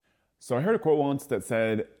So I heard a quote once that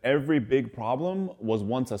said, every big problem was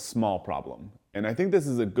once a small problem. And I think this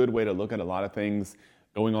is a good way to look at a lot of things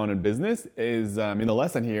going on in business is, the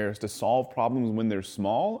lesson here is to solve problems when they're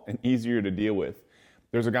small and easier to deal with.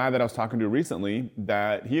 There's a guy that I was talking to recently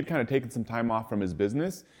that he had kind of taken some time off from his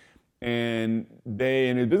business and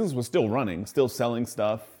his business was still running, still selling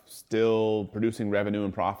stuff, still producing revenue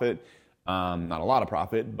and profit. Not a lot of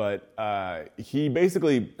profit, but he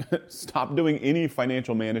basically stopped doing any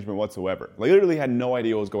financial management whatsoever. Like literally had no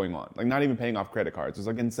idea what was going on. Like not even paying off credit cards. It was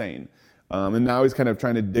like insane. And now he's kind of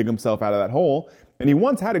trying to dig himself out of that hole. And he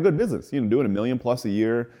once had a good business, doing $1 million plus a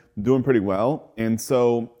year, doing pretty well. And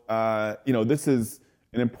so, this is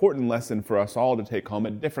an important lesson for us all to take home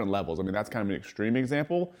at different levels. I mean, that's kind of an extreme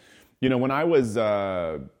example. When I was,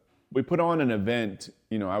 we put on an event,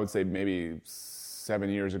 I would say maybe 7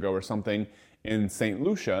 years ago or something in St.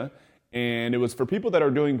 Lucia. And it was for people that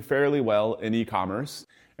are doing fairly well in e-commerce.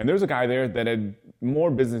 And there's a guy there that had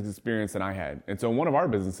more business experience than I had. And so in one of our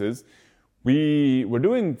businesses, we were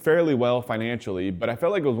doing fairly well financially, but I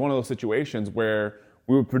felt like it was one of those situations where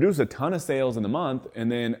we would produce a ton of sales in the month. And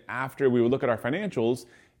then after we would look at our financials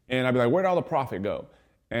and I'd be like, where'd all the profit go?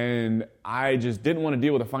 And I just didn't want to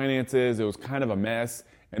deal with the finances. It was kind of a mess.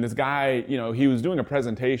 And this guy, he was doing a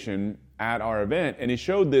presentation at our event and he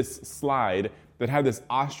showed this slide that had this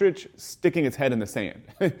ostrich sticking its head in the sand.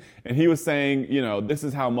 And he was saying, this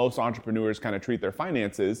is how most entrepreneurs kind of treat their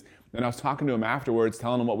finances. And I was talking to him afterwards,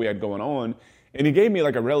 telling him what we had going on. And he gave me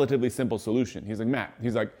like a relatively simple solution. He's like, Matt,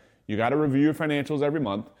 you got to review your financials every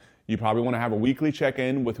month. You probably want to have a weekly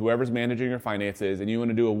check-in with whoever's managing your finances. And you want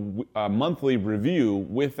to do a monthly review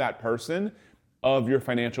with that person of your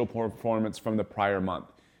financial performance from the prior month.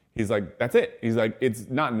 He's like, that's it. He's like, it's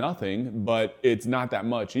not nothing, but it's not that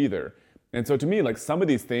much either. And so to me, like some of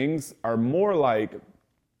these things are more like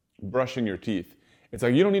brushing your teeth. It's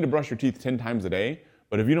like you don't need to brush your teeth 10 times a day,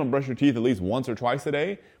 but if you don't brush your teeth at least once or twice a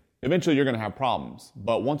day, eventually you're going to have problems.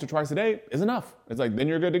 But once or twice a day is enough. It's like, then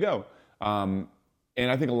you're good to go. And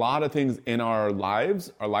I think a lot of things in our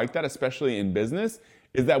lives are like that, especially in business,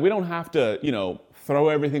 is that we don't have to, throw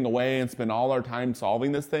everything away and spend all our time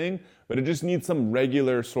solving this thing, but it just needs some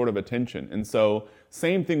regular sort of attention. And so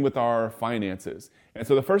same thing with our finances. And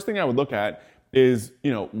so the first thing I would look at is,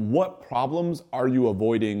 what problems are you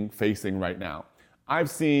avoiding facing right now? I've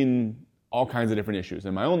seen all kinds of different issues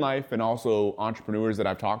in my own life and also entrepreneurs that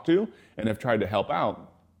I've talked to and have tried to help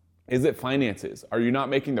out. Is it finances? Are you not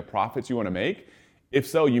making the profits you want to make? If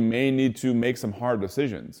so, you may need to make some hard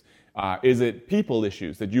decisions. Is it people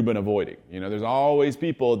issues that you've been avoiding? There's always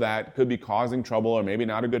people that could be causing trouble or maybe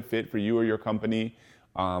not a good fit for you or your company.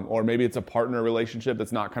 Or maybe it's a partner relationship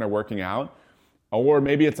that's not kind of working out. Or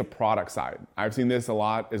maybe it's a product side. I've seen this a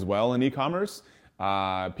lot as well in e-commerce.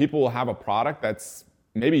 People will have a product that's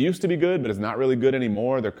maybe used to be good, but it's not really good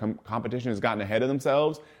anymore. Their competition has gotten ahead of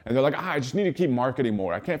themselves. And they're like, I just need to keep marketing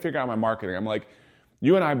more. I can't figure out my marketing. I'm like,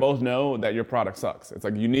 you and I both know that your product sucks. It's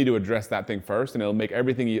like you need to address that thing first and it'll make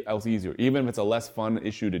everything else easier, even if it's a less fun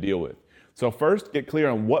issue to deal with. So first, get clear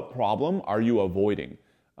on what problem are you avoiding.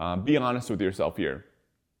 Be honest with yourself here.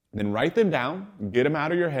 Then write them down, get them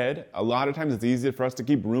out of your head. A lot of times it's easy for us to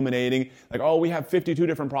keep ruminating, like, we have 52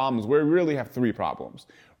 different problems. We really have 3 problems.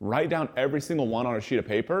 Write down every single one on a sheet of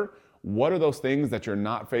paper. What are those things that you're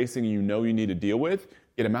not facing you need to deal with?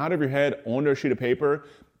 Get them out of your head onto a sheet of paper.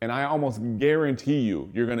 And I almost guarantee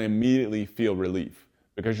you're going to immediately feel relief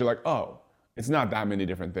because you're like, it's not that many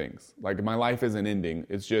different things. Like my life isn't ending.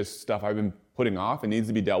 It's just stuff I've been putting off and needs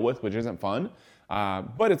to be dealt with, which isn't fun.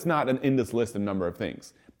 But it's not an endless list of number of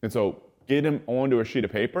things. And so get them onto a sheet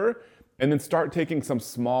of paper and then start taking some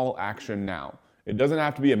small action now. It doesn't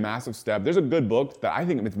have to be a massive step. There's a good book that I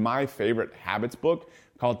think it's my favorite habits book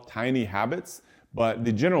called Tiny Habits. But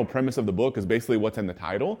the general premise of the book is basically what's in the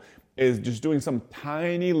title, is just doing some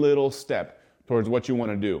tiny little step towards what you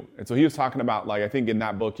want to do. And so he was talking about, I think in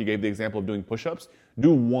that book, he gave the example of doing push-ups.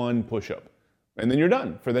 Do 1 push-up, and then you're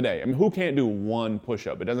done for the day. I mean, who can't do 1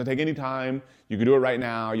 push-up? It doesn't take any time. You can do it right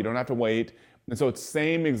now. You don't have to wait. And so it's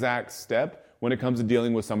same exact step when it comes to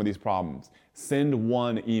dealing with some of these problems. Send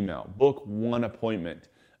 1 email. Book 1 appointment.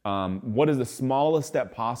 What is the smallest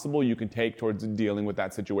step possible you can take towards dealing with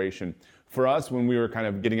that situation? For us, when we were kind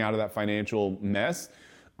of getting out of that financial mess,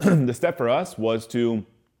 the step for us was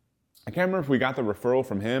I can't remember if we got the referral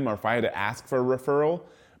from him or if I had to ask for a referral,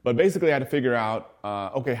 but basically I had to figure out,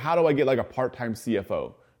 how do I get like a part-time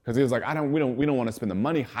CFO? Because he was like, we don't want to spend the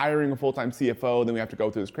money hiring a full-time CFO. Then we have to go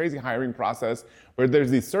through this crazy hiring process where there's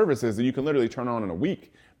these services that you can literally turn on in a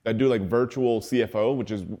week that do like virtual CFO,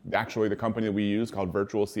 which is actually the company that we use called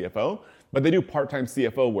Virtual CFO, but they do part-time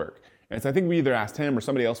CFO work. And so I think we either asked him or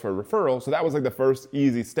somebody else for a referral. So that was like the first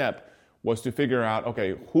easy step, was to figure out,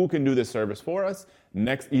 okay, who can do this service for us?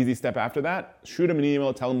 Next easy step after that, shoot them an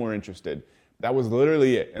email, tell them we're interested. That was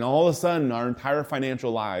literally it. And all of a sudden, our entire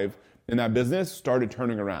financial life in that business started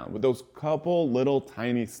turning around with those couple little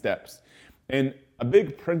tiny steps. And a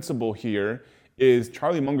big principle here is,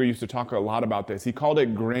 Charlie Munger used to talk a lot about this. He called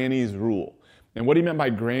it Granny's Rule. And what he meant by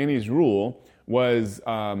Granny's Rule was,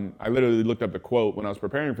 I literally looked up the quote when I was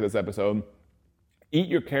preparing for this episode, eat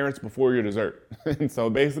your carrots before your dessert. And so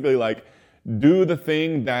basically, like, do the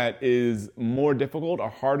thing that is more difficult or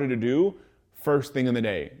harder to do first thing in the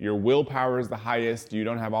day. Your willpower is the highest. You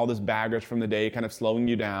don't have all this baggage from the day kind of slowing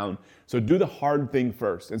you down. So do the hard thing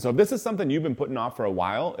first. And so if this is something you've been putting off for a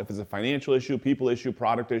while, if it's a financial issue, people issue,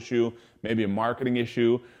 product issue, maybe a marketing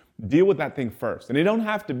issue, deal with that thing first. And it don't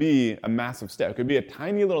have to be a massive step. It could be a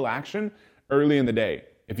tiny little action early in the day.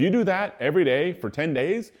 If you do that every day for 10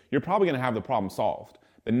 days, you're probably going to have the problem solved.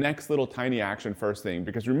 The next little tiny action first thing.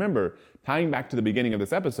 Because remember, tying back to the beginning of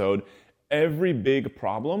this episode, every big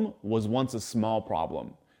problem was once a small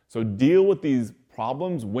problem. So deal with these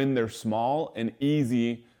problems when they're small and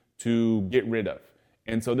easy to get rid of.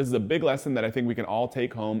 And so this is a big lesson that I think we can all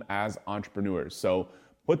take home as entrepreneurs. So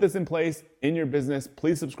put this in place in your business.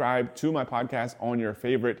 Please subscribe to my podcast on your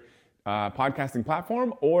favorite podcasting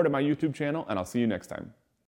platform or to my YouTube channel, and I'll see you next time.